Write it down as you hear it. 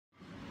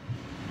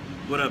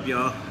What up,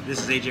 y'all? This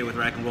is AJ with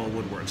RackNRoll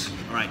Woodwerx.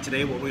 All right,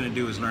 today what we're gonna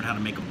do is learn how to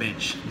make a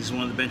bench. This is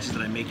one of the benches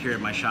that I make here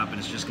at my shop, and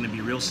it's just gonna be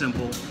real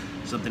simple,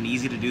 something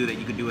easy to do that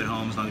you can do at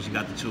home as long as you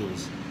got the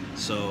tools.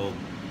 So,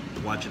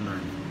 watch and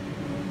learn.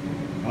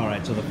 All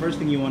right, so the first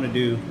thing you wanna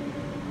do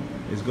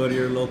is go to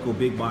your local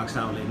big box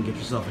outlet and get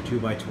yourself a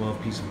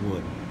 2x12 piece of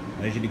wood.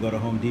 I usually go to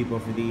Home Depot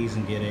for these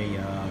and get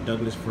a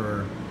Douglas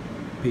fir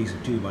piece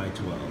of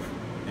 2x12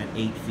 at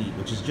 8 feet,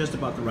 which is just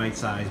about the right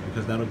size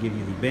because that'll give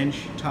you the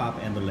bench, top,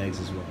 and the legs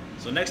as well.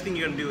 So next thing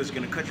you're gonna do is you're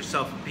gonna cut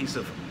yourself a piece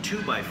of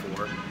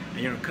 2x4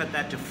 and you're gonna cut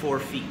that to 4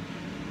 feet.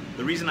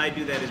 The reason I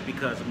do that is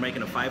because I'm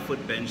making a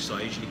 5-foot bench, so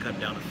I usually cut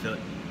down a foot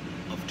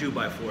of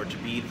 2x4 to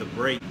be the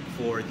break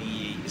for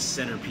the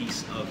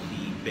centerpiece of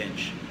the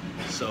bench.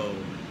 So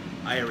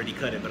I already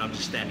cut it, but I'm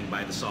just standing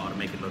by the saw to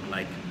make it look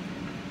like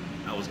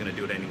I was gonna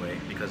do it anyway,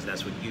 because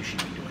that's what you should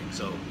be doing.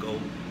 So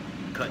go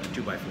cut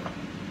 2x4.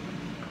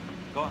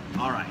 Go on.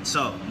 All right,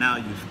 so now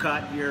you've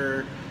cut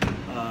your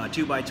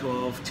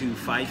 2x12 to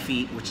 5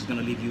 feet, which is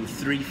gonna leave you a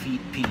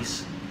 3-foot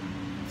piece,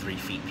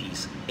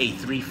 a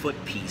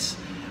 3-foot piece,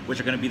 which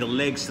are gonna be the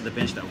legs to the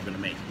bench that we're gonna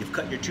make. You've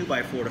cut your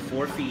 2x4 to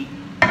 4 feet,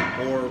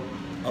 or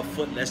a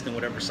foot less than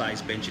whatever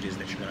size bench it is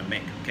that you're gonna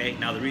make, okay?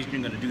 Now the reason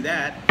you're gonna do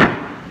that,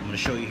 I'm gonna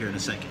show you here in a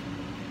second.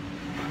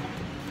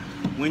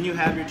 When you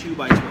have your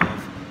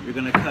 2x12, you're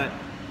gonna cut,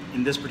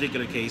 in this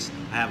particular case,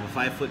 I have a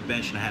 5-foot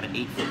bench and I had an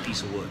 8-foot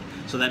piece of wood.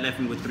 So that left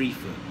me with 3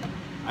 foot.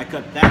 I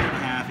cut that in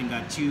half and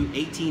got two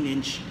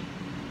 18-inch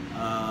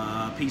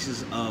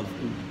pieces of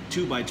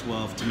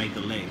 2x12 to make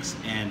the legs.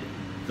 And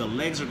the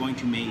legs are going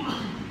to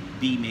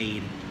be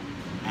made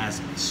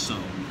as so.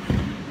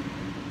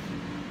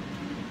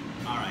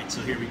 All right,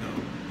 so here we go.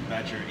 You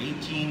got your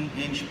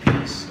 18-inch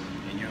piece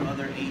and your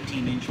other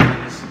 18-inch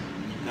piece.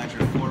 You've got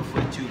your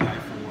 4-foot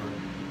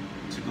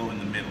 2x4 to go in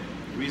the middle.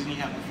 The reason you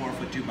have the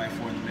 4-foot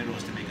 2x4 in the middle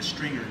is to make a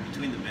stringer in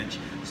between the bench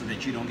so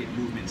that you don't get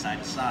movement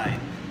side to side.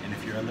 And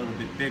if you're a little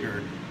bit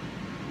bigger,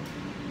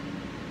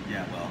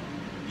 yeah, well,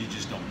 you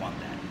just don't want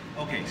that.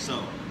 Okay,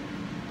 so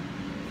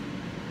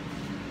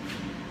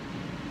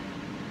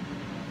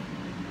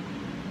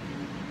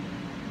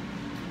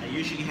I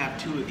usually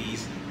have 2 of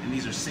these, and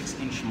these are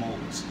 6-inch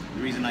molds.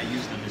 The reason I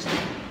use them is to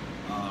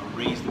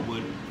raise the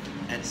wood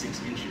at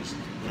 6 inches.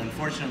 But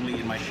unfortunately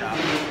in my shop,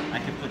 I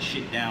can put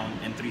shit down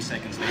and 3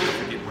 seconds later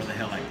forget where the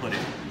hell I put it.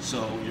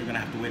 So you're gonna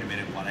have to wait a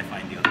minute while I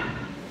find the other one.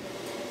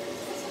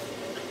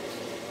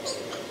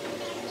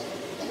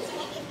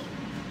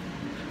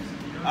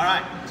 All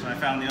right, so I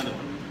found the other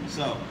one.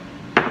 So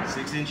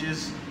 6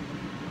 inches,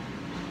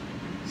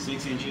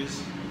 6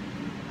 inches.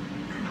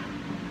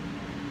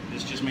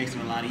 This just makes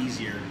it a lot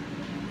easier.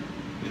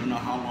 We don't know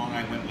how long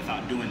I went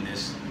without doing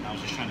this. I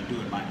was just trying to do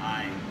it by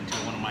eye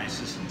until one of my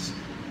assistants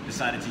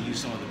decided to use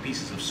some of the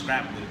pieces of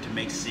scrap wood to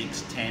make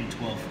 6, 10,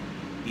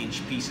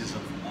 12-inch pieces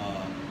of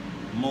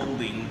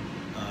molding,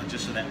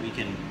 just so that we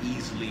can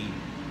easily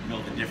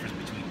know the difference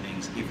between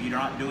things. If you're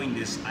not doing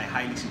this, I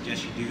highly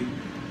suggest you do.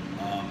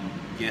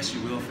 Yes,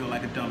 you will feel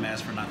like a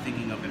dumbass for not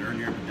thinking of it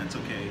earlier, but that's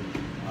okay.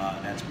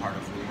 That's part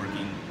of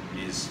woodworking,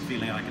 is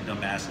feeling like a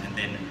dumbass and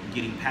then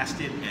getting past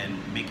it and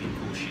making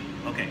cool shit.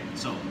 Okay,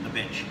 so the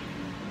bench.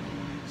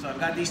 So I've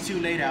got these 2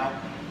 laid out,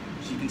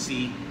 as you can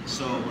see.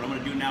 So what I'm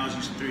gonna do now is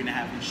use some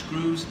 3.5-inch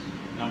screws,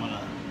 and I'm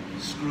gonna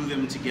screw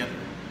them together,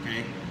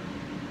 okay?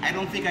 I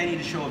don't think I need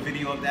to show a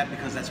video of that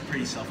because that's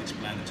pretty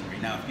self-explanatory.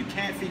 Now, if you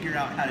can't figure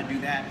out how to do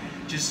that,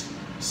 just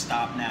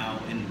stop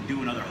now and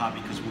do another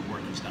hobby, because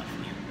woodworking's not for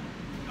you.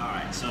 All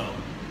right, so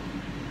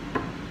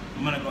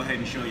I'm gonna go ahead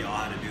and show you all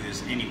how to do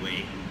this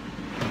anyway.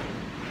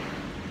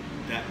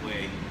 That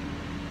way,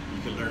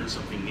 you can learn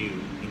something new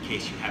in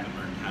case you haven't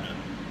learned how to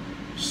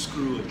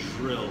screw a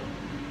drill,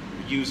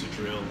 or use a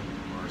drill,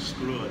 or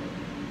screw it.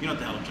 You know what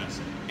the hell I'm trying to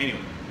say.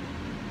 Anyway,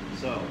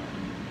 so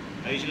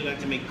I usually like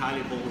to make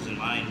pilot holes in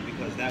mine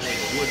because that way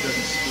the wood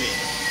doesn't split.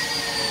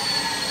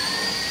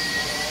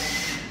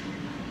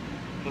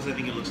 Plus I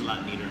think it looks a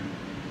lot neater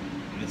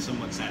and it's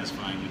somewhat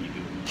satisfying when you do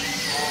it.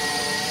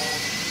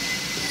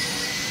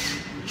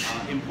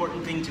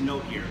 Important thing to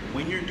note here,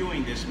 when you're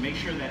doing this, make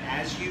sure that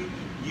as you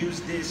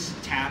use this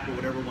tap or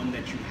whatever one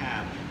that you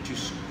have to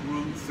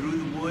screw through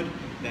the wood,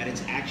 that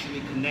it's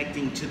actually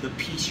connecting to the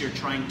piece you're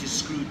trying to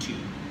screw to.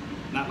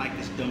 Not like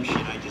this dumb shit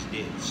I just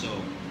did. So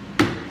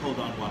hold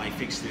on while I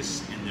fix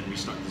this and then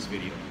restart this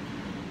video.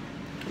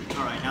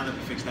 All right, now that we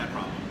fixed that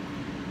problem,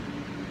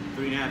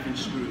 3.5-inch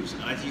screws.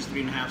 I like to use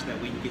 3.5s,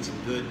 that way you get some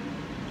good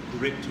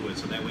grip to it,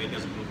 so that way it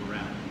doesn't move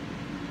around.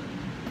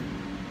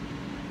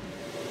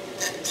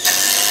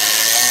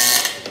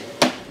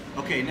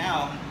 Okay,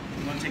 now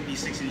I'm gonna take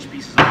these 6-inch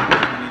pieces off. You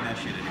don't need that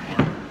shit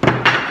anymore.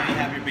 Now you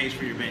have your base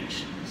for your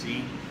bench.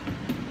 See?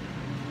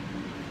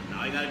 Now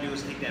all you gotta do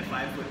is take that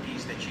 5-foot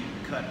piece that you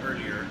cut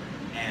earlier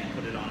and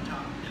put it on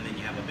top, and then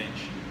you have a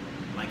bench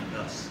like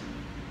this.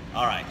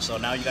 All right, so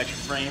now you got your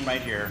frame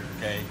right here.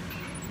 Okay,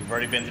 we've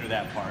already been through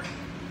that part.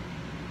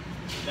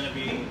 It's gonna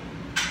be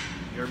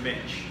your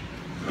bench.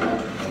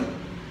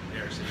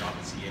 There, so y'all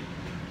can see it.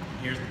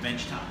 Here's the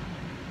bench top.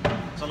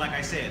 So like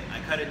I said, I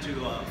cut it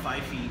to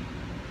 5 feet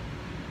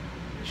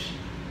which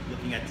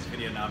looking at this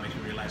video now makes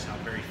me realize how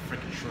very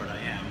freaking short I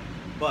am.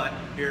 But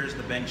here's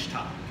the bench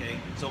top, okay?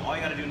 So all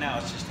you gotta do now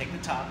is just take the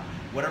top,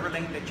 whatever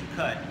length that you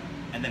cut,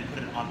 and then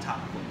put it on top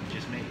of what we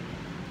just made.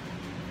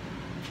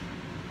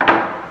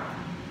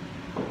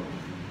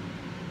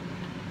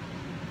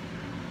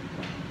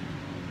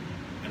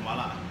 And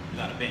voila, you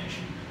got a bench.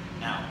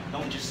 Now,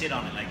 don't just sit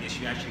on it like this.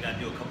 You actually gotta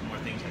do a couple more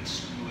things like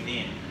screw it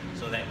in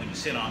so that when you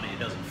sit on it, it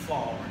doesn't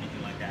fall or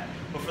anything like that.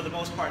 But for the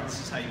most part, this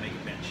is how you make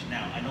a bench.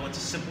 Now, I know it's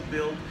a simple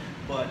build,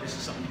 but this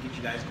is something to get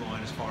you guys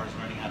going as far as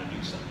learning how to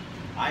do something.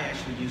 I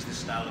actually use this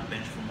style of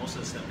bench for most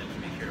of the stuff that we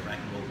make here at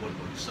RackNRoll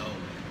Woodwerx. So,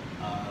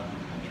 I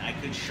mean, I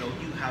could show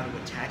you how to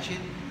attach it,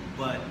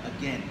 but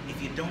again,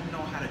 if you don't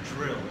know how to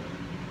drill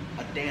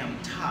a damn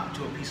top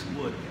to a piece of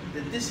wood,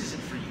 then this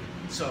isn't for you.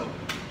 So,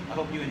 I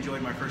hope you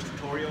enjoyed my first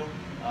tutorial.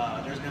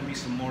 There's gonna be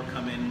some more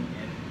coming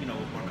and, you know,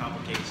 more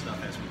complicated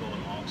stuff as we go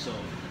along. So,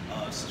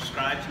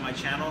 subscribe to my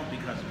channel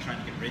because I'm trying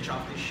to get rich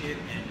off this shit,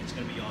 and it's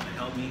gonna be all to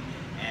help me.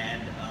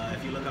 And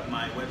if you look up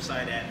my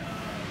website at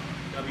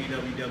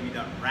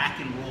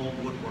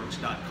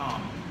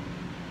www.RackNRollWoodwerx.com,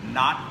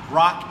 not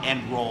rock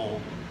and roll,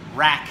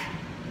 rack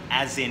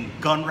as in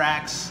gun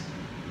racks,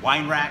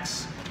 wine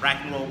racks,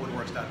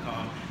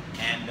 RackNRollWoodwerx.com,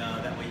 and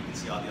that way you can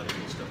see all the other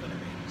cool stuff that I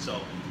made.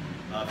 So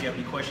if you have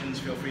any questions,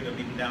 feel free to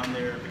leave them down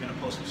there. If you're gonna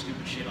post some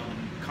stupid shit on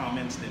the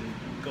comments, then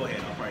go ahead,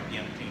 I'll probably be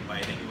entertained by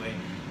it anyway.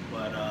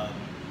 But all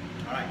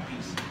right,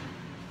 peace.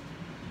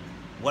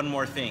 One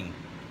more thing,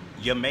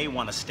 you may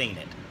want to stain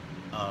it.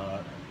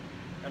 I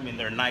mean,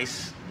 they're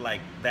nice like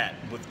that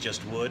with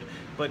just wood,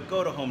 but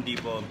go to Home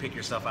Depot and pick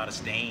yourself out a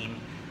stain,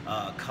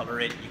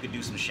 color it. You could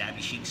do some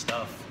shabby chic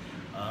stuff,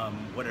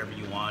 whatever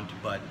you want,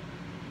 but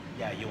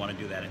yeah, you want to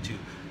do that too.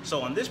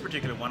 So on this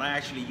particular one, I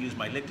actually use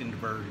my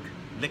Lichtenberg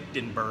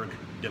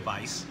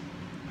device.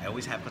 I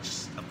always have such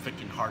a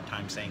freaking hard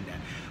time saying that,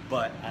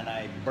 and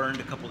I burned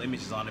a couple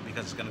images on it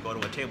because it's going to go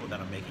to a table that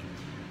I'm making.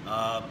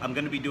 I'm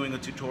going to be doing a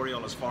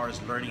tutorial as far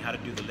as learning how to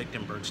do the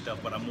Lichtenberg stuff,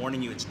 but I'm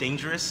warning you, it's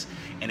dangerous,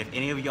 and if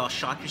any of y'all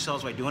shock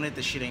yourselves by doing it,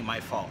 this shit ain't my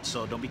fault,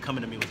 so don't be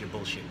coming to me with your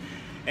bullshit.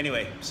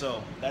 Anyway,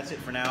 so that's it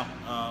for now.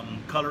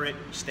 Color it,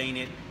 stain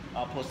it,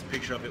 I'll post a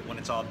picture of it when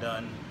it's all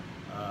done,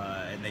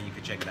 and then you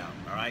can check it out,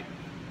 all right?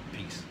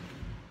 Peace.